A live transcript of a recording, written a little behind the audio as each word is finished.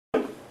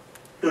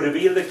to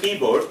reveal the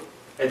keyboard.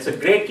 It's a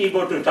great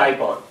keyboard to type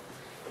on.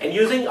 And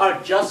using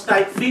our Just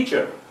Type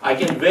feature, I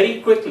can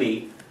very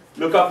quickly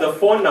look up the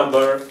phone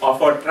number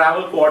of our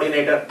travel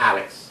coordinator,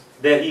 Alex.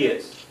 There he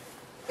is.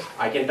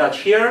 I can touch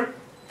here.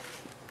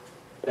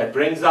 That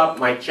brings up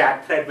my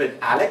chat thread with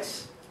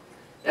Alex.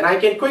 And I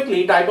can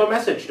quickly type a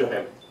message to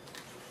him.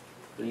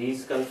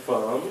 Please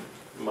confirm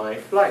my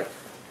flight.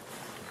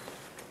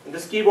 And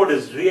this keyboard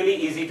is really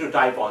easy to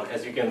type on,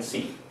 as you can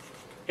see.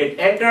 Hit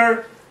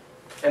enter,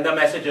 and the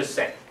message is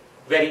sent.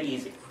 Very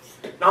easy.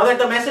 Now that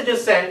the message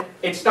is sent,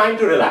 it's time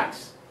to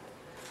relax.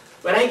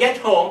 When I get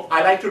home,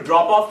 I like to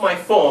drop off my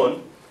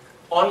phone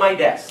on my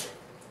desk,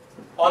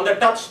 on the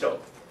Touchstone,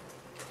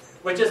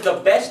 which is the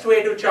best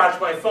way to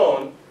charge my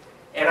phone,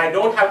 and I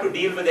don't have to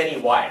deal with any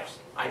wires.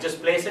 I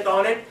just place it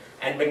on it,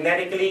 and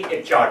magnetically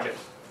it charges.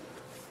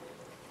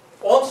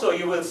 Also,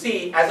 you will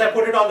see, as I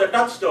put it on the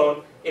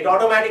Touchstone, it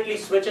automatically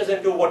switches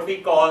into what we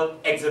call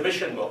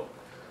exhibition mode.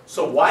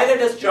 So while it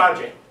is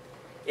charging,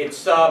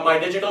 it's my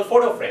digital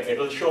photo frame. It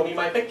will show me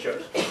my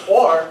pictures.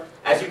 Or,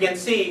 as you can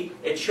see,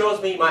 it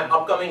shows me my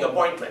upcoming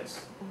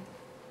appointments.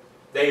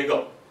 There you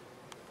go.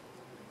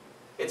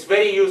 It's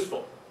very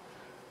useful.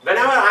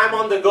 Whenever I'm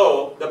on the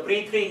go, the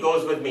Pre3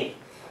 goes with me.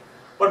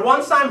 But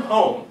once I'm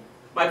home,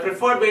 my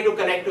preferred way to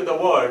connect to the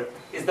world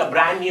is the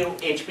brand new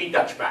HP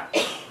TouchPad.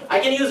 I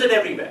can use it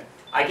everywhere.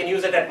 I can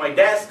use it at my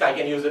desk, I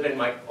can use it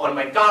on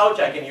my couch,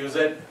 I can use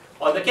it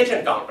on the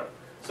kitchen counter.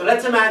 So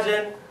let's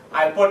imagine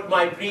I put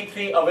my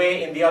Pre3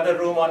 away in the other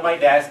room on my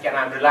desk and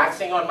I'm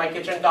relaxing on my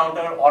kitchen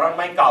counter or on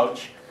my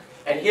couch,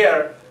 and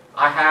here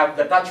I have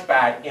the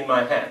touchpad in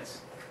my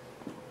hands.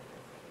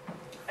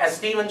 As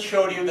Steven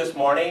showed you this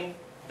morning,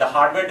 the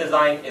hardware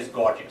design is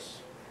gorgeous.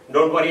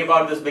 Don't worry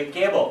about this big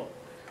cable.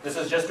 This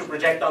is just to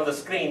project on the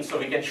screen so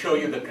we can show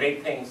you the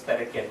great things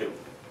that it can do.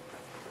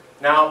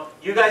 Now,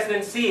 you guys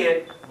didn't see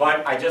it,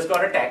 but I just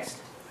got a text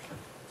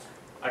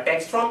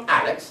from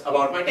Alex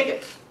about my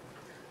tickets.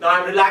 Now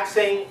I'm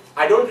relaxing.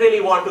 I don't really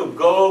want to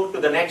go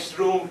to the next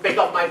room, pick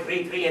up my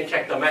Pre3 and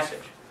check the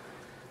message.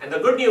 And the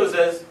good news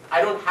is,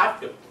 I don't have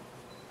to,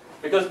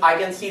 because I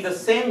can see the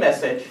same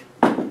message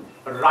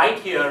right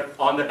here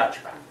on the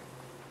touchpad.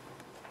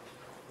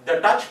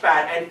 The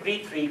touchpad and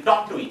Pre3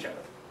 talk to each other.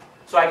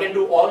 So I can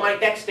do all my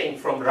texting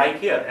from right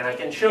here, and I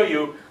can show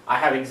you I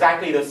have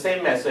exactly the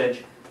same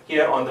message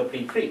here on the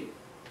Pre3.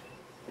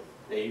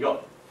 There you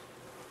go.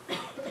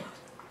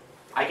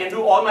 I can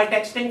do all my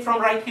texting from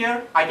right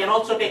here. I can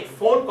also take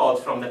phone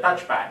calls from the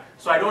touchpad,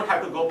 so I don't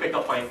have to go pick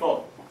up my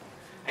phone.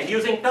 And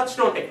using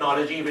Touchstone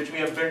technology, which we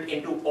have built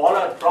into all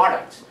our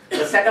products,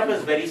 the setup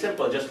is very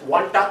simple, just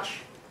one touch,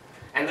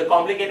 and the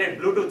complicated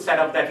Bluetooth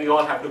setup that we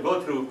all have to go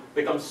through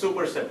becomes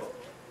super simple.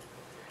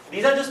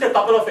 These are just a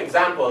couple of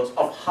examples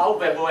of how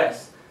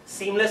webOS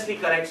seamlessly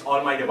connects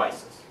all my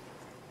devices.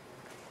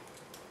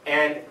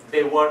 And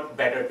they work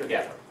better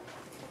together.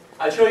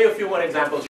 I'll show you a few more examples.